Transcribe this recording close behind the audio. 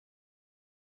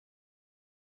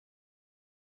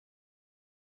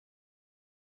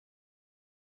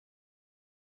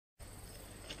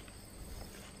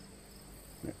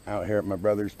out here at my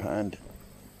brother's pond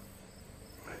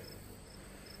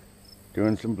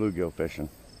doing some bluegill fishing.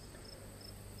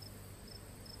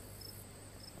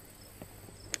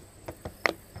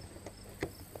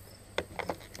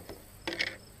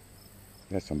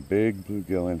 Got some big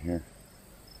bluegill in here.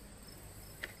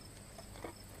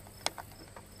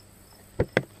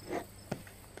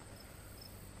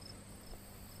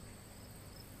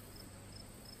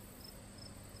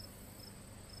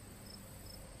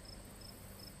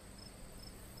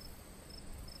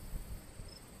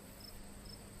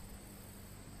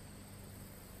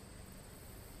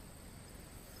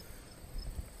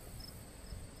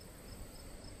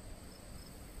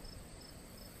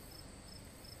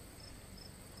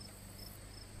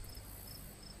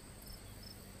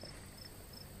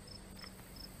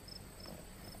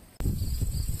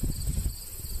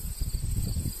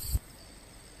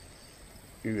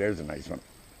 Ooh, there's a nice one.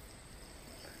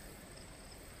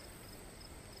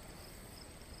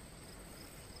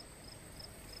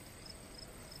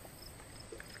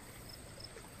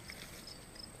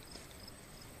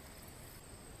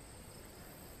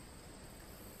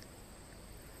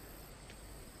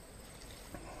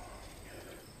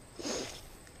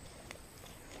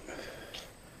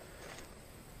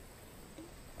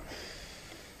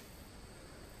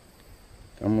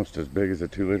 Almost as big as a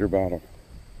 2-liter bottle.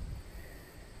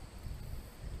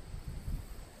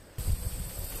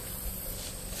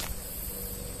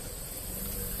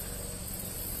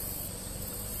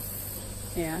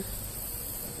 Yeah.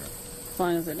 As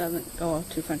long as it doesn't go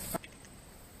too far.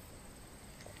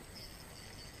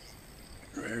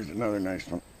 There's another nice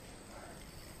one.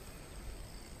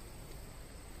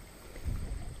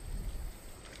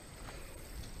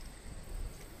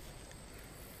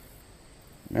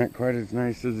 Not quite as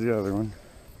nice as the other one.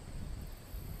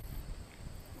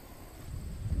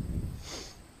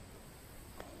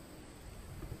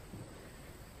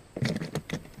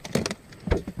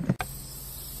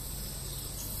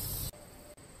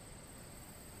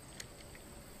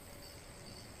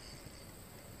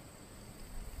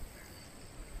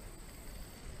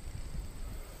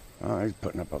 Oh, he's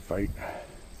putting up a fight.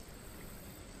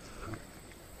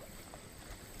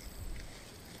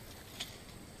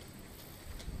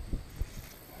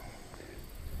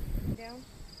 Down.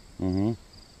 Mm-hmm. And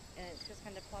it just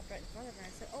kind of plopped right in front of her. I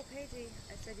said, "Oh, Paigey,"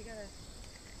 I said, "you gotta."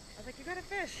 I was like, "You gotta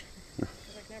fish." I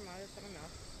was like, "Never mind, I'll just shut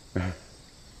my mouth."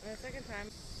 And the second time.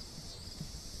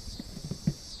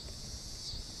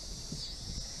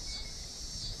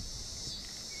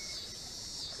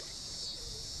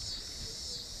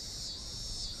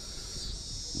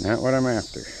 Not what I'm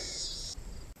after.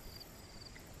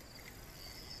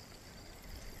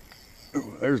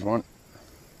 Ooh, there's one.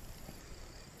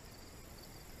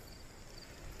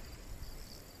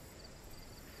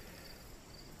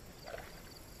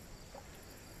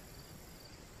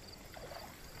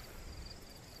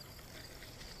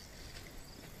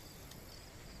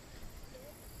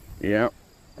 Yeah.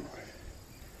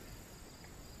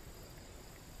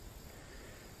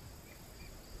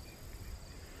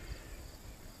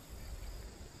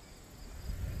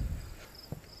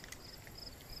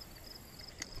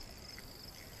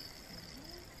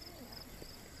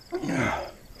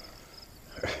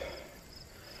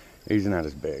 He's not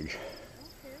as big.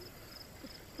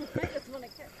 I just want to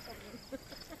catch something.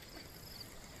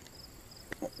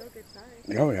 So good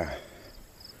size. Oh yeah.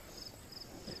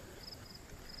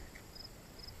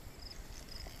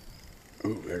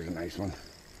 Ooh, there's a nice one.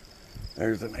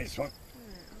 There's a nice one.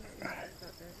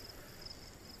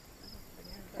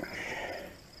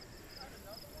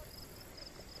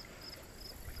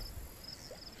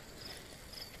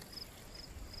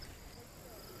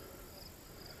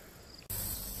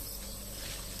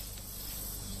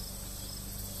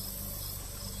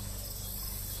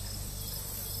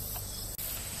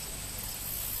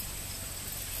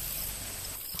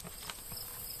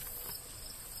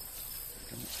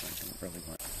 I don't really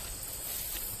want.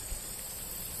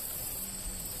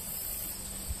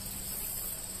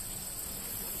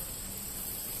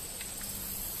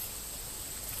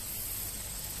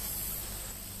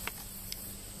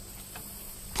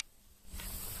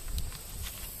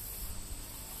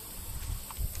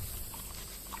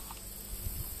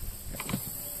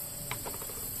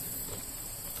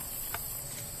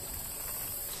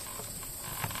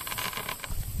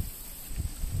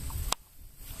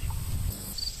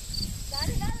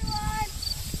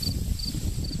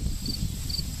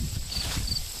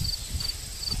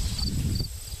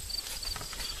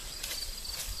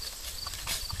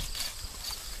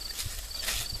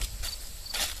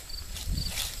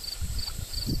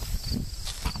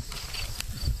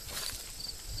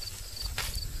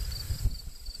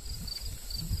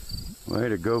 Way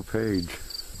to go, Paige.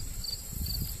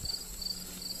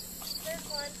 There's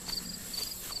one.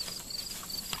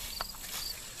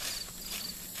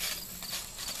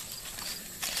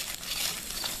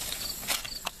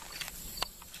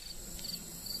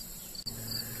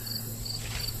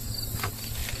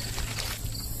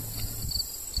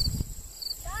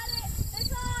 Got it!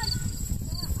 It's on!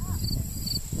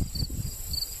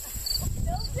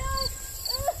 No joke!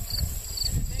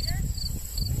 Is it bigger?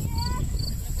 Yeah.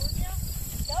 The bluegill?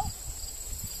 Nope.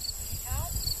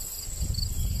 Count?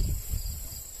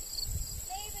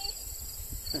 Maybe.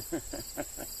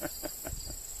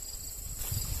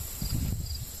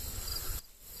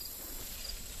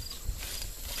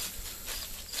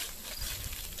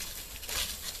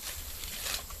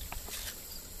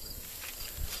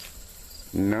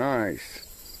 Nice.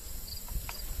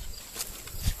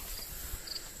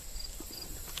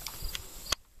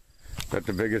 Is that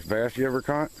the biggest bass you ever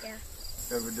caught? Yeah.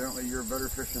 Evidently you're a better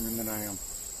fisherman than I am.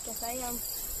 Yes, I am.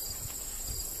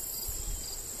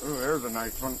 Oh, there's a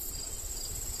nice one.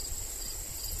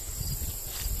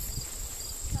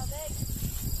 How big?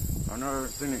 I know I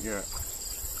haven't seen it yet.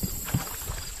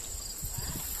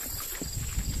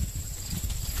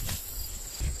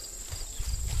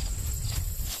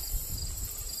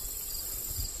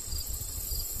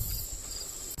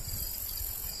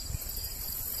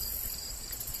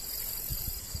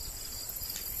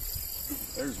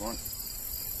 There's one.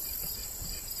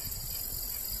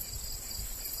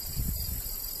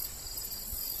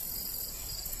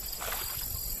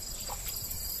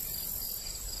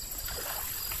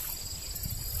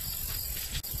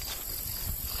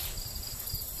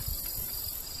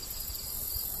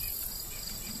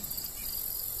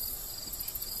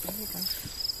 There you go.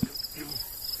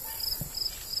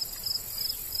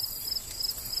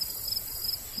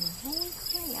 Holy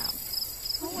crap.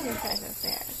 I want to catch a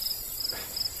fish.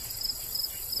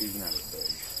 He's not as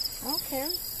big. I don't care.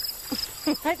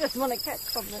 I just want to catch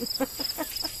something. It's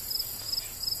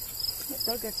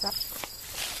so good stuff.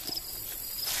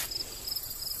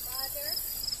 Roger.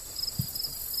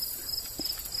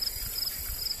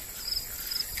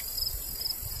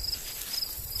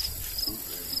 Oh,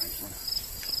 there's a nice one.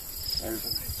 There's a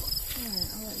nice one. Alright,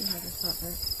 I'll let you have this up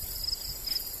first.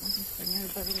 I'll just bring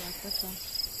everybody like this one.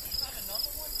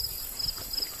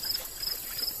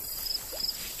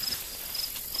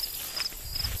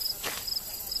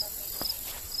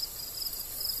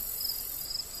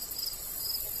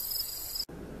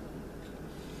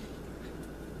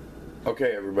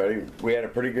 Okay, everybody, we had a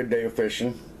pretty good day of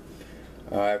fishing.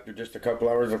 After just a couple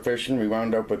hours of fishing, we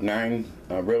wound up with 9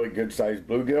 really good sized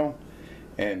bluegill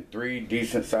and 3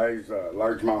 decent sized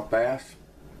largemouth bass.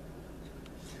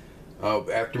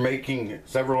 After making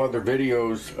several other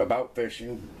videos about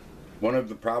fishing, one of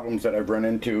the problems that I've run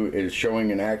into is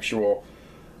showing an actual,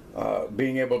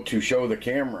 being able to show the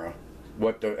camera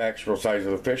what the actual size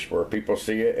of the fish were. People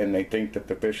see it and they think that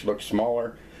the fish looks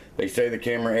smaller. They say the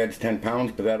camera adds 10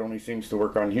 pounds, but that only seems to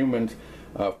work on humans.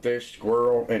 Fish,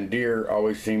 squirrel, and deer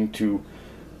always seem to,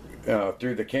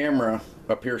 through the camera,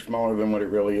 appear smaller than what it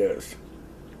really is.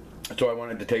 So I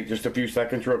wanted to take just a few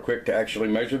seconds real quick to actually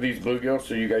measure these bluegills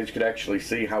so you guys could actually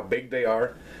see how big they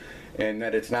are, and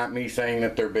that it's not me saying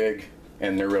that they're big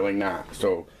and they're really not.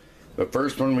 So the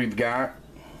first one we've got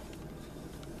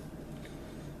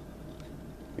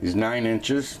is 9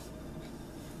 inches.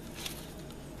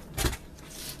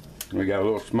 We got a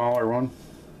little smaller one.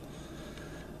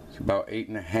 It's about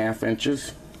 8.5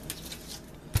 inches.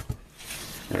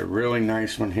 Got a really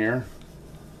nice one here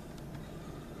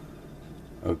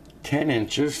of 10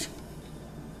 inches.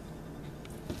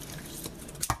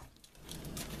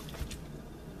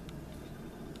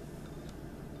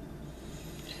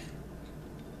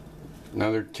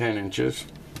 Another 10 inches.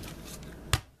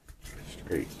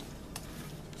 Straight.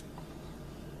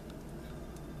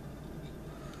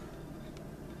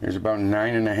 Here's about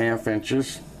 9.5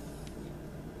 inches.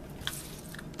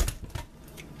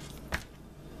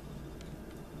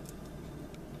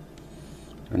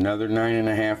 Another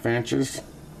 9.5 inches.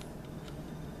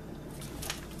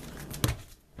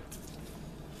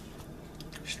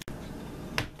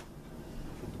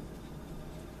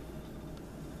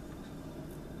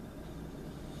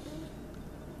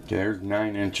 There's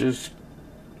 9 inches.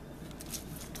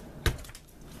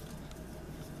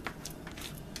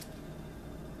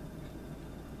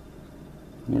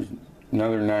 There's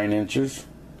another 9 inches.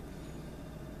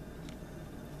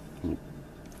 And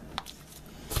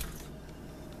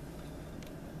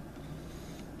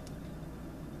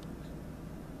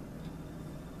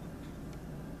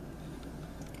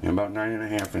about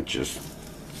 9.5 inches.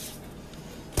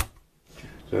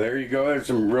 So there you go. There's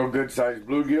some real good sized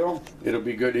bluegill. It'll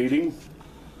be good eating.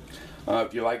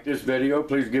 If you like this video,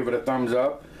 please give it a thumbs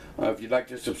up. If you'd like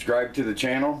to subscribe to the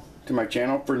channel, to my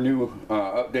channel for new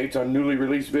updates on newly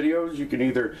released videos, you can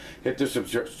either hit the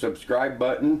subscribe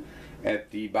button at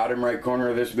the bottom right corner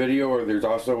of this video, or there's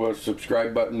also a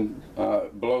subscribe button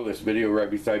below this video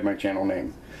right beside my channel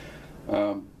name.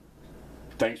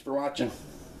 Thanks for watching.